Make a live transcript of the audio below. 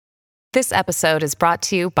This episode is brought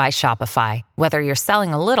to you by Shopify. Whether you're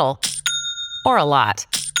selling a little or a lot,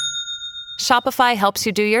 Shopify helps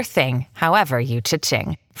you do your thing, however you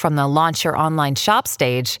cha-ching. From the launch your online shop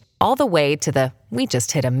stage, all the way to the we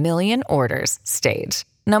just hit 1 million orders stage.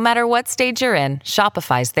 No matter what stage you're in,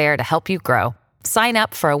 Shopify's there to help you grow. Sign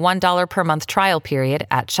up for a $1 per month trial period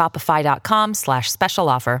at shopify.com/special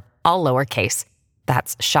offer, all lowercase.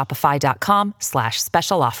 That's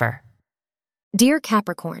shopify.com/special offer. Dear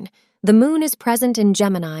Capricorn, the moon is present in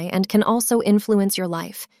Gemini and can also influence your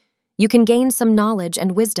life. You can gain some knowledge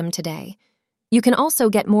and wisdom today. You can also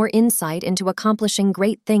get more insight into accomplishing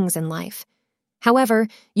great things in life. However,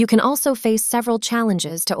 you can also face several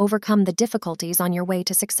challenges to overcome the difficulties on your way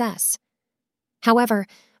to success. However,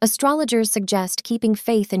 astrologers suggest keeping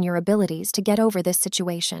faith in your abilities to get over this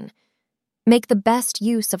situation. Make the best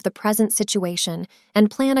use of the present situation and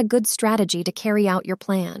plan a good strategy to carry out your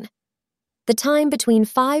plan. The time between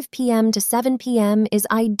 5 p.m. to 7 p.m. is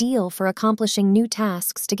ideal for accomplishing new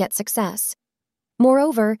tasks to get success.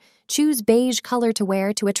 Moreover, choose beige color to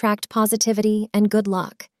wear to attract positivity and good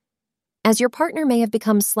luck. As your partner may have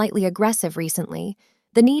become slightly aggressive recently,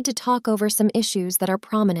 the need to talk over some issues that are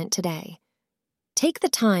prominent today. Take the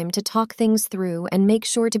time to talk things through and make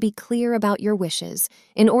sure to be clear about your wishes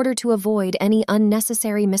in order to avoid any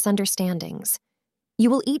unnecessary misunderstandings. You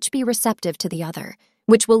will each be receptive to the other,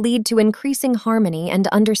 which will lead to increasing harmony and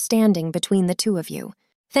understanding between the two of you.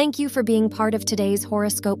 Thank you for being part of today's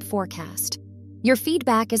horoscope forecast. Your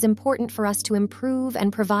feedback is important for us to improve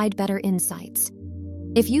and provide better insights.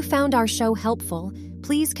 If you found our show helpful,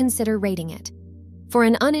 please consider rating it. For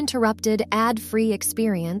an uninterrupted, ad-free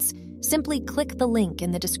experience, simply click the link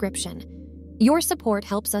in the description. Your support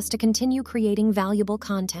helps us to continue creating valuable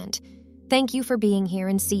content. Thank you for being here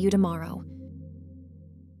and see you tomorrow.